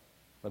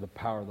by the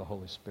power of the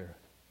Holy Spirit.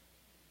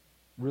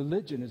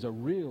 Religion is a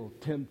real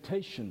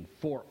temptation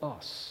for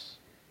us.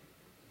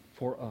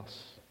 For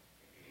us.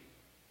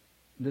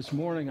 This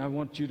morning I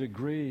want you to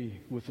agree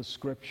with the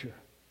Scripture.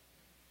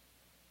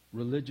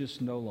 Religious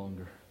no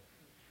longer.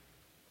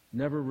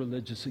 Never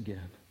religious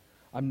again.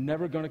 I'm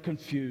never going to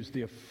confuse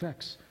the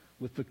effects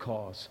with the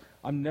cause.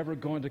 I'm never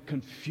going to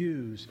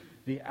confuse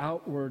the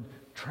outward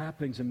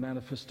trappings and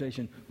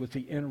manifestation with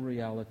the inner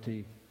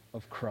reality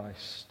of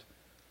Christ.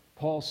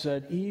 Paul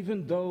said,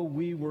 even though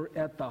we were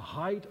at the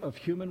height of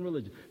human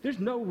religion, there's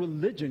no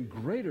religion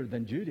greater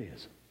than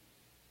Judaism.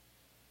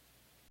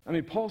 I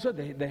mean, Paul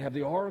said they have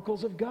the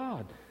oracles of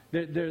God.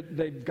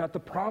 They've got the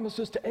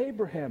promises to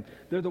Abraham.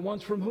 They're the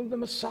ones from whom the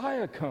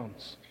Messiah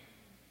comes.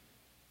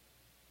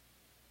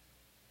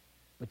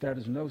 But that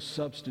is no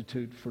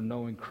substitute for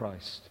knowing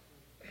Christ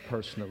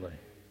personally.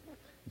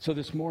 And so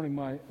this morning,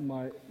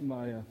 my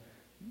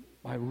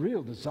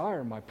real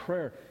desire, my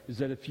prayer, is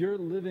that if you're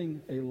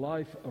living a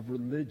life of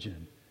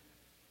religion,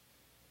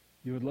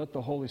 you would let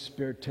the Holy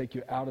Spirit take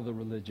you out of the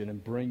religion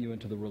and bring you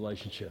into the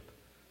relationship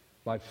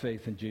by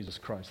faith in Jesus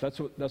Christ. That's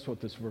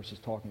what this verse is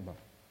talking about.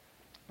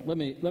 Let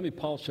me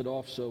polish it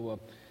off so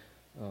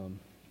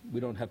we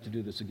don't have to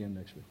do this again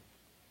next week.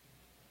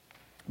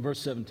 Verse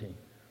 17.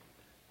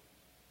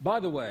 By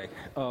the way,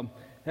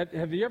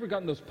 have you ever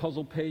gotten those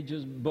puzzle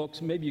pages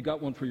books? Maybe you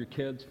got one for your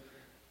kids.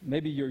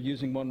 Maybe you're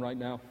using one right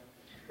now.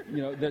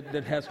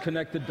 That has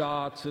connected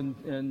dots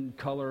and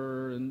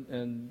color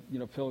and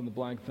fill in the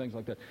blank, things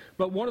like that.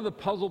 But one of the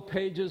puzzle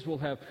pages will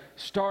have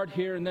start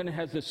here, and then it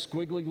has this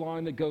squiggly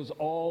line that goes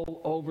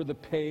all over the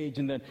page,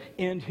 and then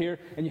end here,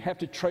 and you have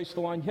to trace the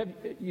line.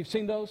 You've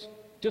seen those?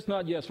 Just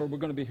nod yes, or we're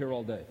going to be here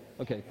all day.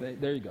 Okay,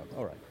 there you go.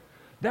 All right.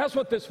 That's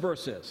what this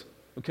verse is.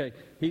 Okay,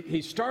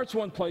 he starts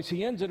one place,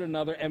 he ends at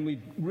another, and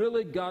we've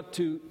really got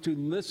to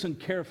listen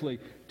carefully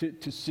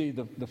to see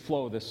the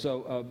flow of this.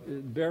 So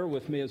bear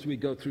with me as we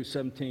go through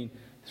 17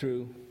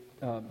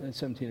 and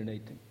 18.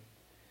 It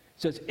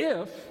says,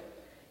 if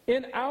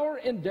in our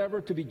endeavor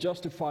to be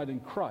justified in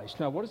Christ.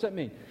 Now, what does that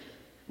mean?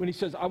 When he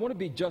says, I want to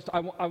be just, I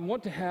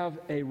want to have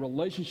a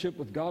relationship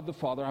with God the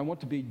Father. I want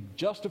to be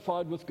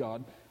justified with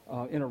God,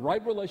 in a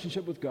right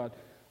relationship with God.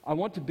 I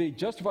want to be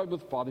justified with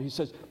the Father. He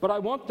says, but I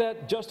want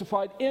that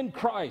justified in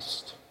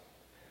Christ,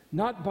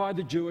 not by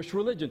the Jewish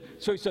religion.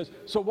 So he says,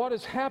 so what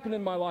has happened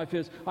in my life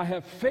is I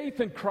have faith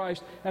in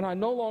Christ, and I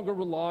no longer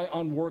rely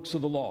on works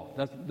of the law.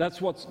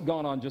 That's what's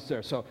gone on just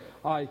there. So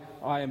I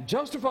am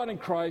justified in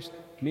Christ,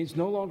 means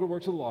no longer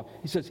works of the law.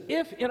 He says,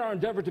 if in our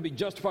endeavor to be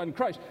justified in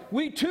Christ,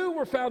 we too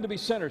were found to be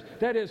sinners.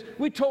 That is,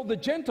 we told the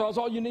Gentiles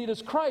all you need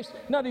is Christ.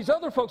 Now these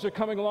other folks are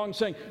coming along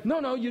saying,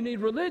 no, you need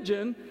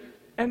religion.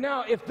 And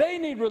now, if they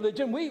need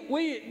religion,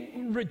 we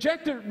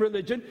rejected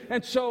religion.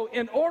 And so,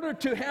 in order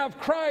to have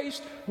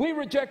Christ, we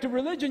rejected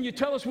religion. You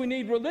tell us we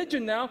need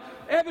religion now.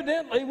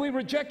 Evidently, we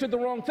rejected the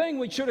wrong thing.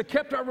 We should have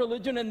kept our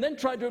religion and then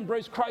tried to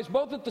embrace Christ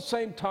both at the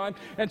same time.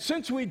 And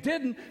since we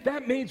didn't,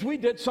 that means we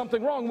did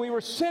something wrong. We were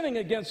sinning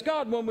against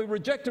God when we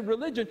rejected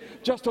religion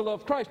just to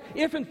love Christ.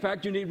 If, in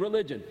fact, you need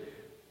religion.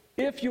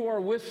 If you are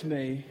with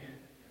me,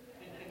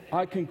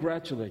 I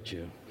congratulate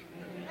you.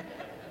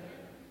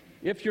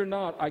 If you're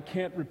not, I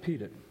can't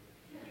repeat it.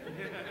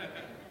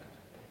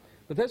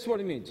 But that's what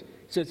he means. It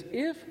says,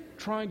 if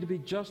trying to be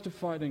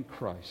justified in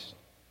Christ,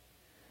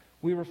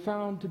 we were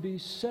found to be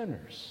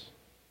sinners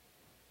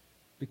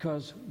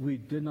because we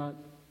did not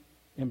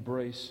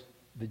embrace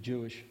the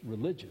Jewish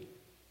religion.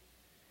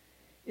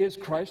 Is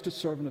Christ a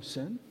servant of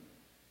sin?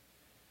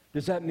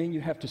 Does that mean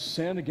you have to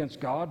sin against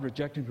God,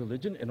 rejecting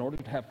religion, in order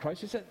to have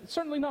Christ? He said,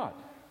 certainly not.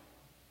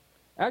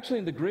 Actually,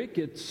 in the Greek,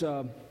 it's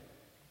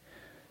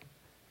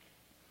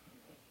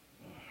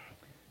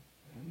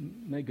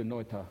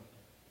meganoita.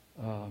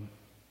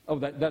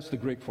 That's the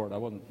Greek for it. I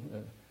wasn't.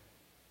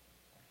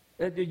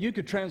 You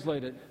could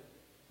translate it,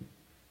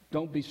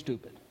 don't be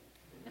stupid.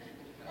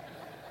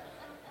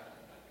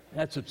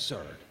 That's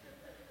absurd.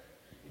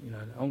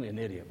 Only an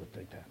idiot would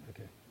think that.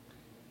 Okay.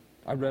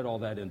 I read all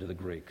that into the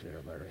Greek there,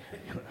 Larry.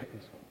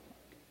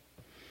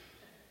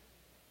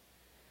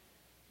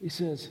 He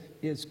says,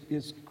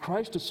 is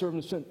Christ a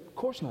servant of sin? Of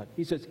course not.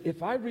 He says,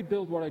 if I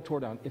rebuild what I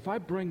tore down, if I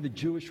bring the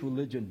Jewish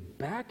religion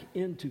back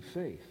into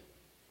faith,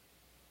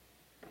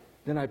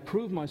 then I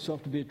prove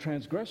myself to be a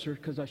transgressor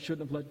because I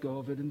shouldn't have let go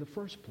of it in the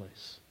first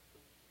place.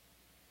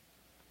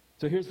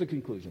 So here's the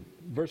conclusion.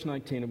 Verse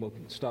 19, and we'll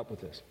stop with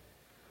this.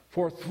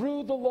 For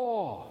through the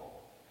law,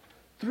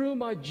 through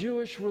my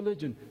Jewish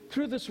religion,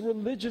 through this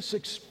religious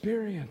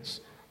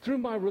experience, through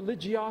my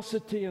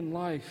religiosity in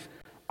life,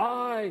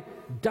 I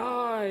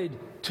died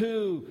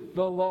to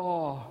the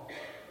law.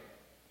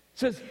 It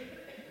says,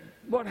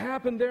 what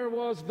happened there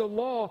was the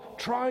law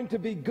trying to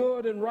be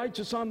good and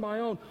righteous on my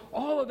own.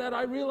 All of that,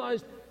 I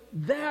realized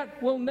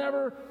that will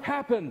never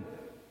happen.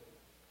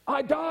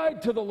 I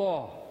died to the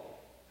law.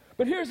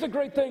 But here's the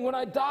great thing. When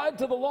I died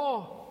to the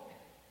law,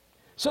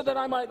 so that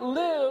I might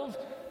live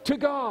to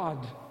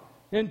God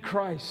in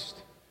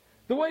Christ.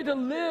 The way to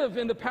live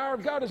in the power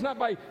of God is not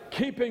by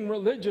keeping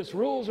religious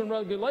rules and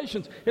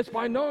regulations. It's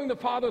by knowing the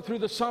Father through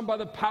the Son by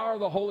the power of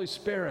the Holy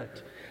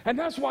Spirit. And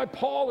that's why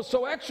Paul is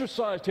so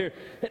exercised here.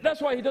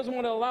 That's why he doesn't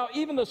want to allow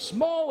even the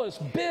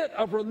smallest bit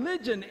of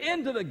religion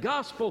into the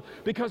gospel,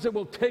 because it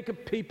will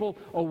take people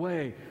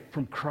away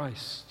from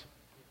Christ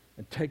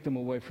and take them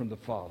away from the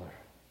Father.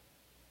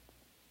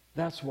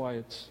 That's why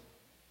it's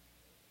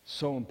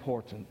so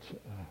important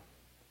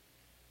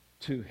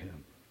to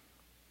him.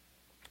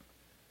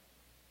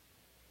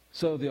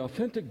 So the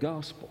authentic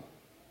gospel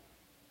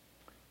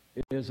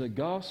is a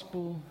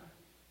gospel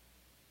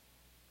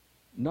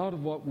not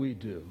of what we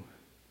do,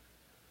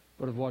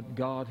 but of what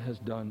God has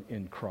done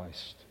in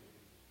Christ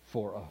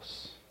for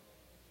us.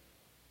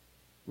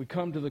 We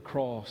come to the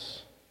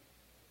cross,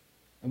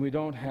 and we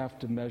don't have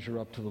to measure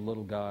up to the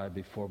little guy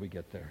before we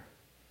get there.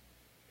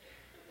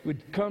 We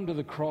come to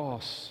the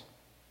cross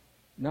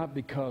not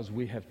because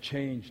we have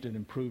changed and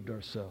improved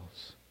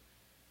ourselves.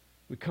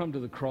 We come to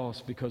the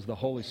cross because the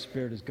Holy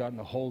Spirit has gotten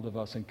a hold of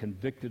us and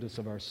convicted us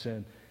of our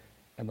sin,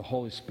 and the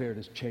Holy Spirit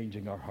is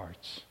changing our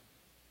hearts.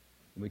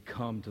 And we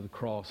come to the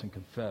cross and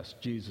confess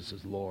Jesus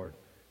is Lord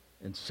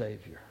and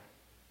Savior.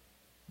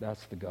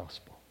 That's the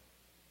gospel.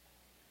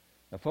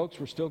 Now, folks,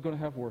 we're still going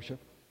to have worship.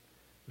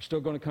 We're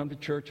still going to come to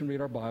church and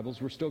read our Bibles.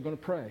 We're still going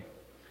to pray.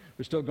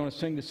 We're still going to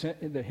sing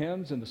the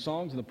hymns and the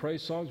songs and the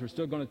praise songs. We're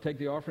still going to take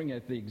the offering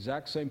at the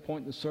exact same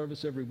point in the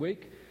service every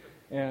week.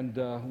 And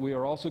we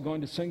are also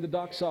going to sing the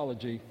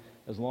doxology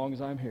as long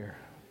as I'm here.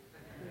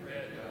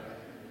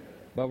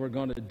 But we're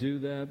going to do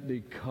that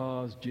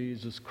because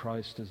Jesus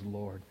Christ is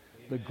Lord,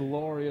 the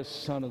glorious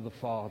Son of the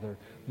Father,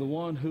 the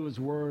one who is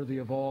worthy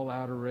of all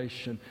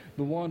adoration,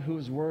 the one who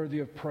is worthy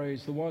of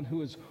praise, the one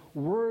who is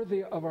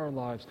worthy of our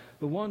lives,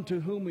 the one to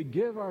whom we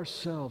give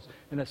ourselves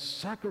in a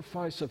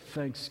sacrifice of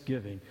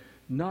thanksgiving,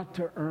 not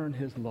to earn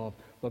his love,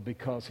 but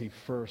because he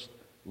first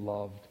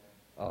loved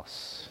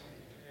us.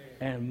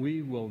 And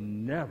we will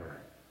never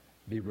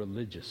be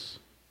religious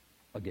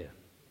again.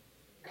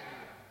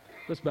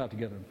 Let's bow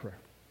together in prayer.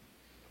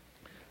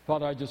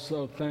 Father, I just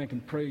so thank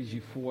and praise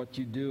you for what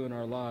you do in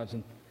our lives,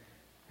 and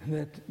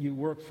that you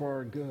work for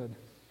our good.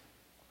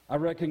 I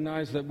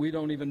recognize that we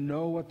don't even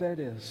know what that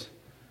is,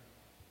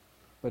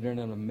 but in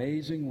an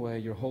amazing way,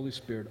 your Holy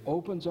Spirit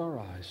opens our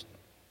eyes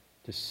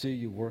to see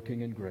you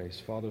working in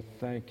grace. Father,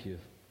 thank you.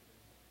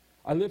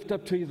 I lift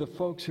up to you the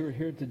folks who are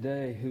here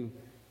today who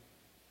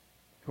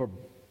are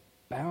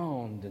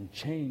bound and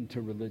chained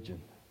to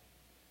religion.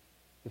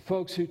 The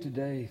folks who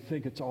today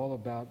think it's all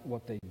about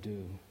what they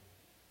do.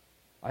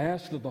 I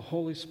ask that the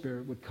Holy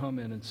Spirit would come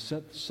in and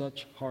set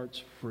such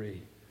hearts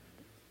free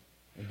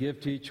and give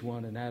to each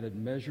one an added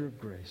measure of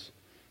grace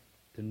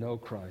to know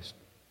Christ,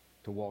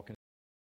 to walk in